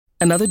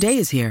Another day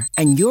is here,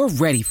 and you're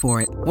ready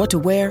for it. What to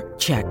wear?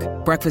 Check.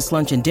 Breakfast,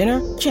 lunch, and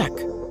dinner? Check.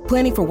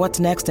 Planning for what's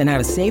next and how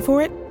to save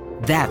for it?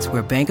 That's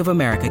where Bank of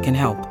America can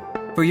help.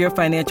 For your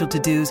financial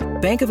to-dos,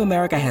 Bank of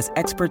America has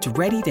experts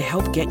ready to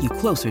help get you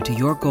closer to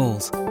your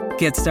goals.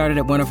 Get started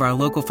at one of our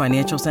local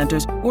financial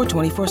centers or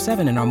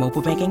 24/7 in our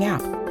mobile banking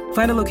app.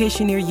 Find a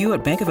location near you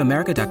at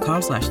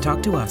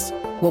bankofamerica.com/talktous.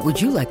 What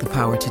would you like the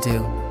power to do?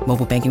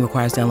 Mobile banking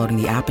requires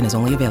downloading the app and is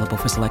only available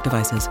for select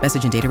devices.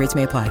 Message and data rates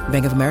may apply.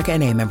 Bank of America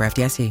N.A., member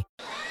FDIC.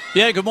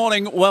 Yeah, good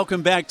morning.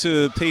 Welcome back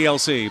to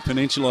PLC,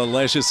 Peninsula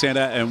Leisure Centre,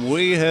 and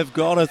we have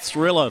got a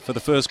thriller for the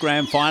first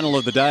grand final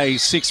of the day.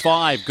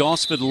 6-5,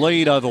 Gosford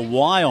lead over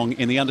Wyong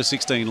in the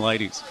under-16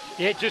 ladies.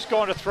 Yeah, just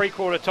gone to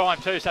three-quarter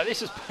time too, so this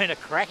has been a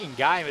cracking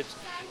game. It's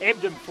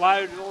ebbed and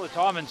flowed all the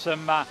time, and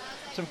some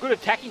good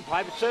attacking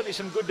play, but certainly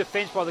some good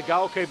defence by the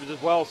goalkeepers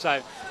as well.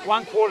 So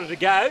 1 quarter to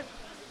go.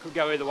 Could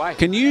go either way.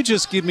 Can you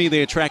just give me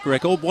their track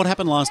record? What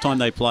happened last time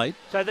they played?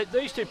 So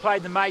these two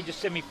played the major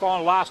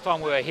semi-final last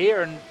time we were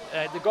here, and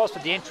the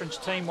Gosford, the entrance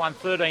team, won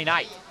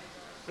 13-8.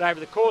 But over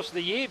the course of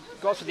the year,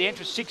 Gosford, the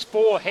entrance,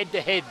 6-4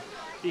 head-to-head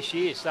this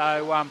year.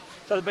 So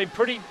they've been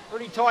pretty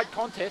tight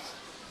contests.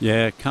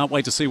 Yeah, can't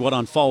wait to see what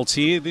unfolds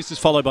here. This is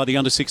followed by the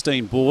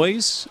under-16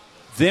 boys.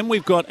 Then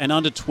we've got an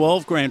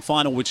under-12 grand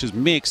final, which is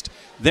mixed.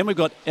 Then we've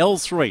got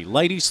L3,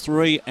 ladies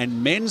 3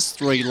 and men's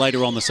 3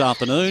 later on this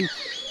afternoon.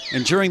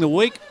 And during the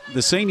week,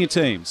 the senior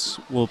teams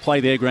will play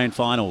their grand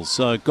finals.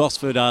 So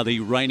Gosford are the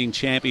reigning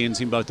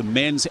champions in both the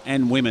men's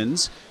and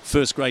women's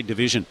first grade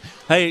division.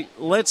 Hey,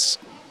 let's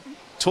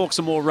talk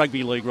some more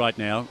rugby league right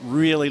now.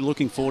 Really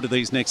looking forward to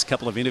these next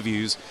couple of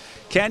interviews.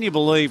 Can you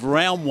believe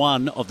round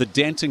one of the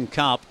Denton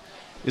Cup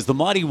is the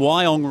mighty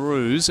Wyong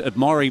Roos at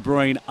Morrie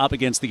Breen up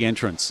against the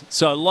entrance?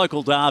 So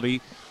local derby.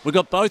 We've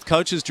got both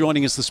coaches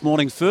joining us this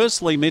morning.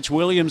 Firstly, Mitch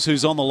Williams,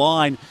 who's on the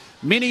line.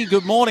 Minnie,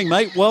 good morning,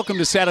 mate. Welcome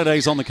to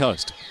Saturdays on the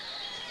Coast.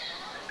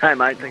 Hey,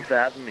 mate. Thanks for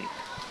having me.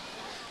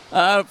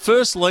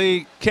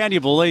 Firstly, can you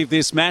believe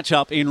this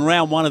matchup in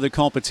round one of the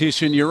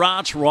competition? Your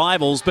arch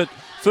rivals. But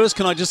first,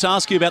 can I just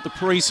ask you about the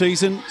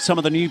pre-season, some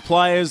of the new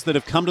players that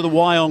have come to the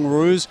Wyong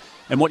Roos,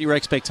 and what your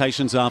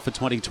expectations are for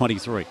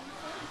 2023?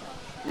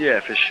 Yeah,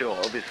 for sure.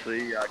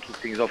 Obviously, kick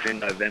things off in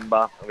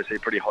November. Obviously, a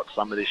pretty hot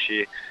summer this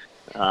year,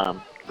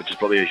 which is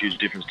probably a huge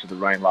difference to the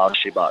rain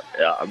last year, but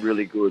a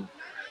really good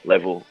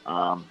level.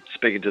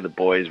 Speaking to the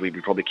boys, we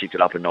probably kicked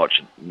it up a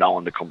notch,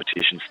 knowing the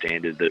competition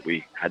standard that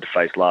we had to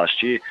face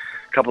last year.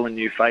 A couple of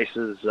new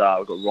faces. We've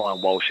got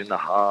Ryan Walsh in the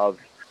halves.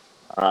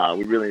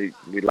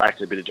 We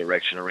lacked a bit of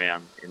direction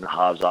around in the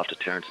halves after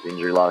Terrence's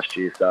injury last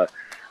year, so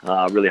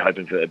really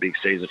hoping for a big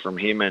season from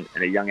him, and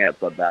a young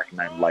outside back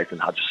named Lathan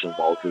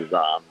Hutchison-Walters,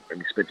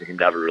 and expecting him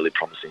to have a really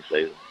promising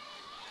season.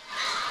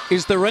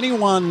 Is there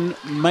anyone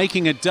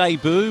making a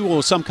debut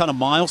or some kind of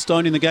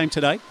milestone in the game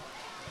today?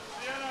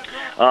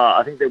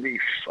 I think there'll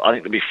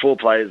be 4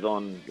 players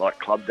on like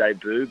club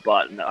debut,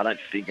 but I don't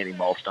think any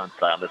milestones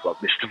today unless I've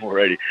missed them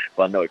already,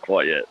 but I know it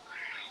quite yet.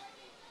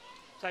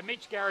 So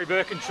Mitch, Gary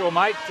Birkinshaw,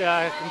 mate,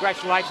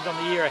 congratulations on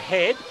the year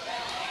ahead.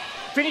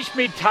 Finished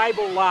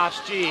mid-table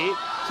last year.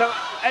 So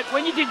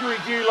when you did your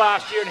review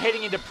last year and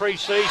heading into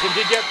pre-season,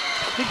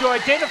 did you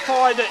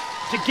identify that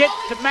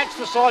to match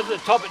the size of the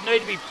top, it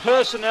needed to be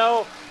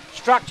personnel,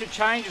 structure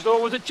changes, or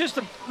was it just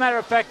a matter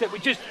of fact that we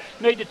just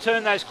need to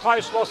turn those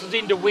close losses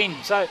into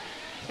wins? So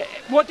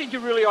what did you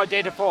really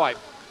identify?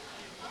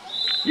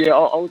 Yeah,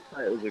 I would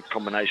say it was a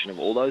combination of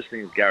all those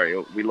things, Gary.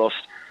 We lost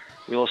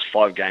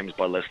 5 games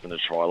by less than a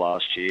try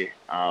last year.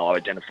 I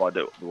identified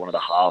that we wanted a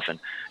half, and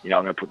I'm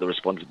going to put the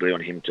responsibility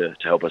on him to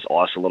help us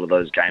ice a lot of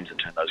those games and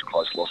turn those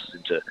close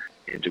losses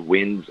into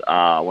wins.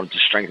 I wanted to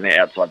strengthen our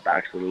outside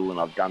backs a little, and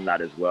I've done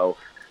that as well.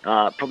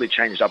 Probably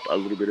changed up a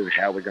little bit of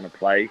how we're going to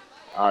play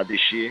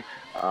this year.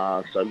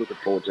 So looking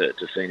forward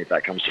to seeing if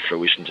that comes to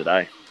fruition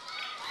today.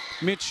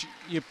 Mitch,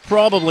 you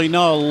probably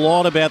know a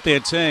lot about their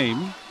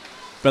team,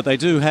 but they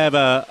do have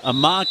a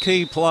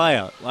marquee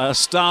player, a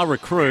star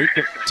recruit.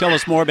 Tell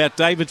us more about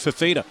David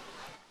Fafita.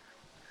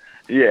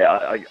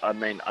 Yeah, I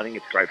mean, I think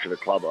it's great for the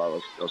club. I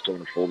was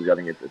talking to Forbes. I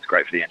think it's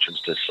great for the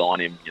entrance to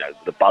sign him.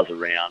 The buzz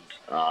around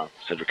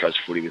Central Coast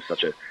footy with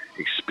such an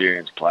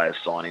experienced player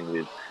signing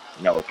with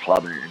a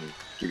club and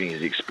giving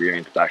his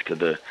experience back to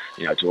to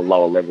a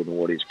lower level than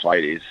what he's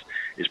played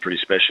is pretty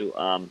special.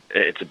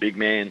 It's a big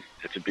man.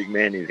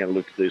 He's going to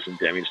look to do some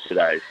damage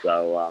today.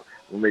 So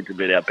we'll need to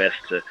do our best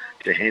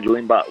to handle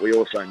him. But we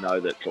also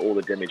know that for all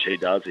the damage he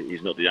does,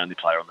 he's not the only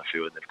player on the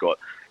field.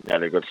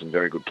 They've got some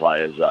very good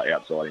players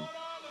outside him.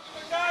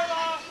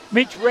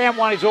 Mitch, round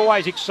one is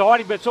always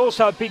exciting, but it's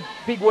also a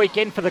big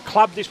weekend for the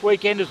club this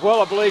weekend as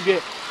well. I believe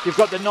you've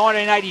got the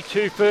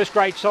 1982 first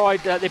grade side,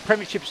 their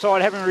premiership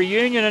side, having a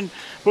reunion, and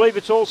I believe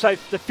it's also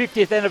the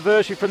 50th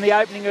anniversary from the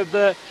opening of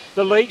the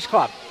Leagues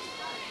Club.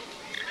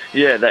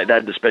 Yeah, they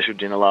had the special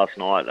dinner last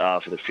night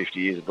for the 50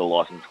 years of the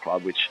licensed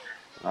club, which,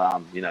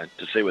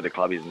 to see where the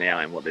club is now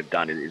and what they've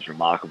done is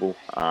remarkable.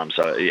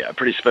 So, yeah, a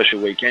pretty special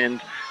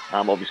weekend.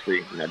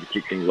 Obviously, to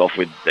kick things off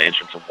with the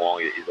entrance of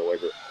Wyong is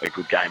always a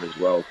good game as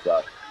well.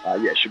 So,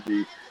 it should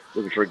be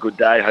looking for a good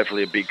day.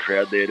 Hopefully a big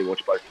crowd there to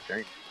watch both the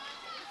teams.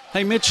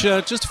 Hey, Mitch,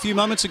 just a few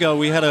moments ago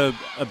we had a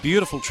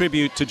beautiful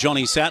tribute to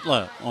Johnny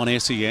Sattler on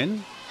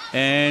SEN,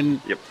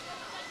 and Yep.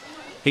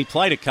 he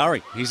played at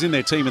Curry. He's in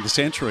their team of the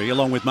century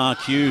along with Mark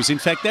Hughes. In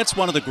fact, that's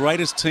one of the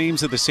greatest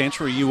teams of the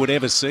century you would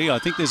ever see. I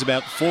think there's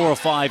about 4 or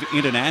 5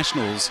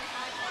 internationals.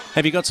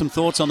 Have you got some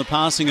thoughts on the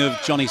passing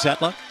of Johnny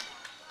Sattler?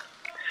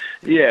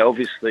 Yeah,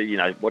 obviously,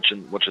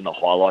 watching the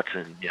highlights,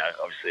 and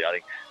obviously, I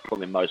think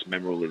probably most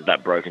memorable is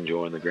that broken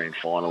jaw in the grand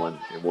final and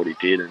what he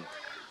did. And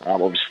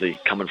obviously,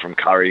 coming from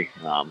Curry,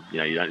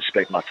 you don't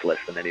expect much less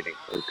than anything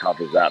as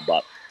tough as that.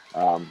 But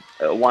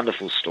a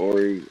wonderful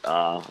story,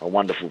 a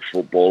wonderful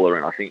footballer,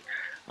 and I think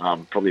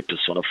probably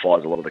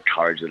personifies a lot of the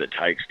courage that it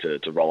takes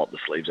to roll up the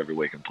sleeves every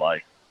week and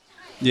play.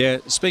 Yeah,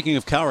 speaking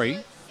of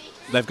Curry,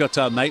 they've got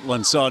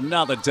Maitland, so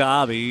another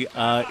derby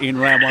in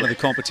round 1 of the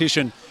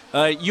competition.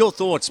 Your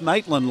thoughts,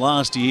 Maitland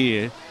last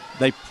year,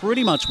 they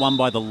pretty much won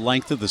by the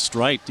length of the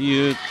straight. Do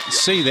you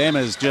see them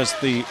as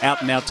just the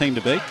out-and-out team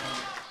to beat?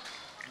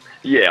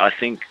 Yeah, I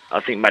think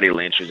Matty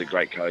Lancher is a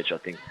great coach. I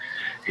think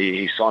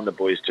he signed the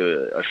boys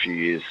to a few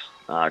years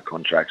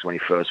contracts when he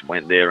first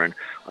went there, and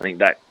I think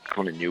that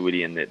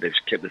continuity and that they've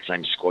kept the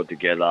same squad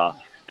together.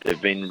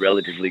 They've been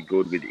relatively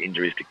good with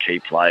injuries to key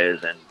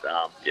players, and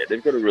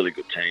they've got a really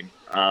good team.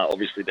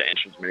 Obviously, the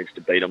entrance managed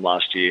to beat them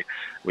last year,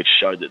 which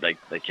showed that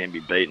they can be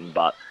beaten.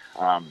 But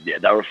they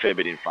were a fair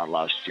bit in front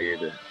last year.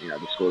 The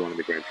scoreline of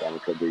the grand final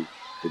probably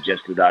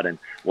suggested that, and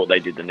what they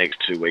did the next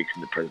 2 weeks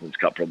in the President's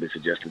Cup probably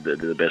suggested that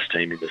they're the best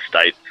team in the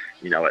state.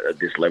 At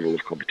this level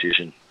of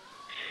competition.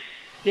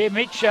 Yeah,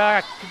 Mitch,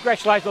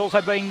 congratulations also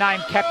being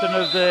named captain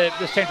of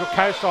the Central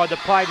Coast side that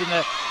played in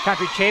the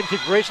country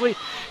championship recently.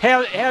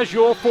 How's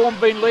your form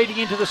been leading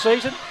into the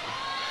season?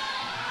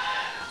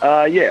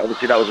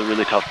 Obviously that was a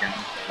really tough game.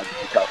 The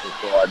Newcastle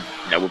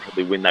side, we'll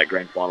probably win that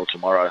grand final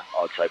tomorrow,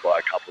 I would say, by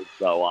a couple.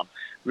 So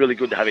really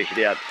good to have a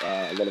hit out.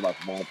 A lot of our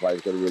minor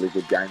players got a really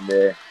good game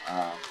there.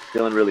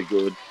 Feeling really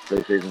good.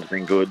 Pre-season's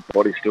been good.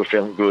 Body's still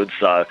feeling good.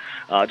 So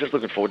just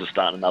looking forward to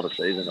starting another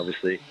season.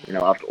 Obviously,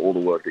 after all the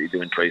work that you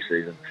do in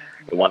pre-season,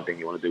 the one thing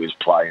you want to do is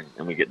play,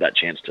 and we get that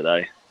chance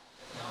today.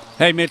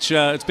 Hey, Mitch,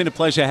 it's been a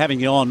pleasure having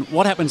you on.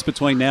 What happens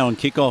between now and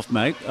kick-off,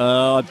 mate?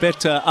 I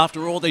bet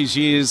after all these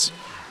years,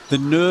 the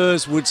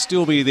nerves would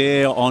still be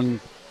there on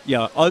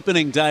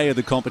opening day of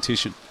the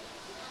competition.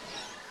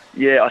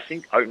 Yeah, I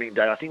think opening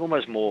day,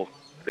 almost more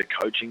the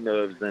coaching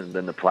nerves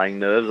than the playing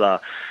nerves.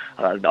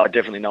 I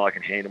definitely know I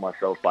can handle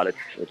myself, but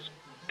it's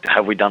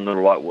have we done the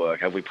right work?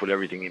 Have we put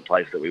everything in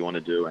place that we want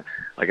to do? And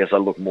I guess I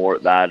look more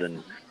at that.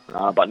 And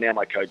but now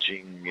my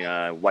coaching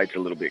waits a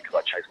little bit because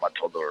I chase my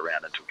toddler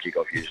around until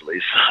kickoff usually.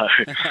 So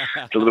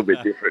it's a little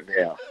bit different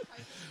now.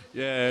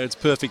 Yeah, it's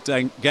perfect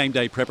game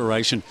day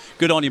preparation.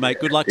 Good on you, mate.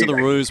 Good luck to the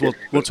Roos.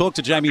 We'll talk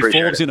to Jamie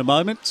Forbes in a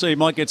moment, so you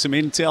might get some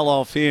intel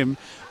off him.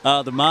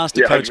 The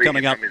master coach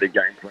coming up. The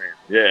game plan.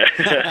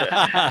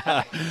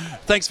 Yeah.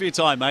 Thanks for your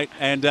time, mate,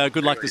 and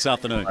good luck this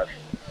afternoon.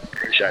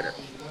 Appreciate it.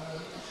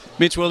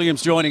 Mitch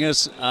Williams joining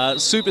us,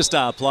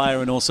 superstar player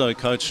and also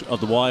coach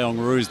of the Wyong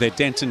Roos, their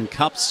Denton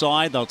Cup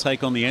side. They'll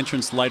take on the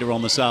entrance later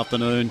on this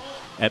afternoon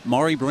at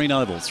Morrie Breen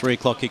Oval, 3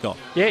 o'clock kickoff.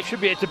 Yeah, it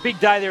should be. It's a big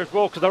day there as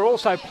well because they're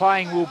also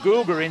playing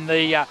Woolgoolga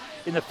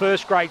in the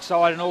first grade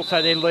side and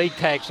also their league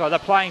tag side. They're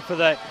playing for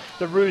the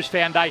Roos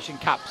Foundation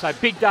Cup. So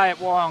big day at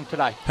Wyong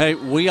today. Hey,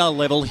 we are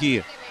level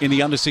here in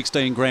the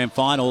under-16 grand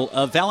final.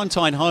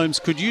 Valentine Holmes,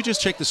 could you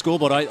just check the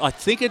scoreboard? I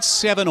think it's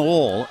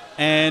 7-all,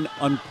 and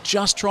I'm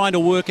just trying to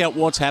work out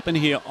what's happened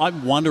here. I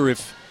wonder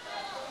if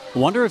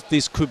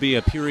this could be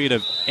a period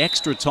of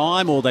extra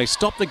time or they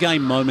stop the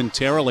game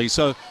momentarily.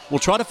 So we'll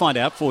try to find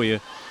out for you.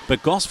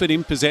 But Gosford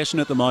in possession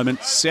at the moment,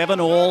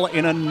 7-all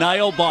in a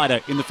nail-biter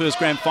in the first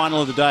grand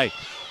final of the day.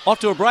 Off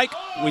to a break.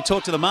 We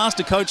talk to the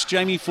master coach,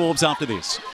 Jamie Forbes, after this.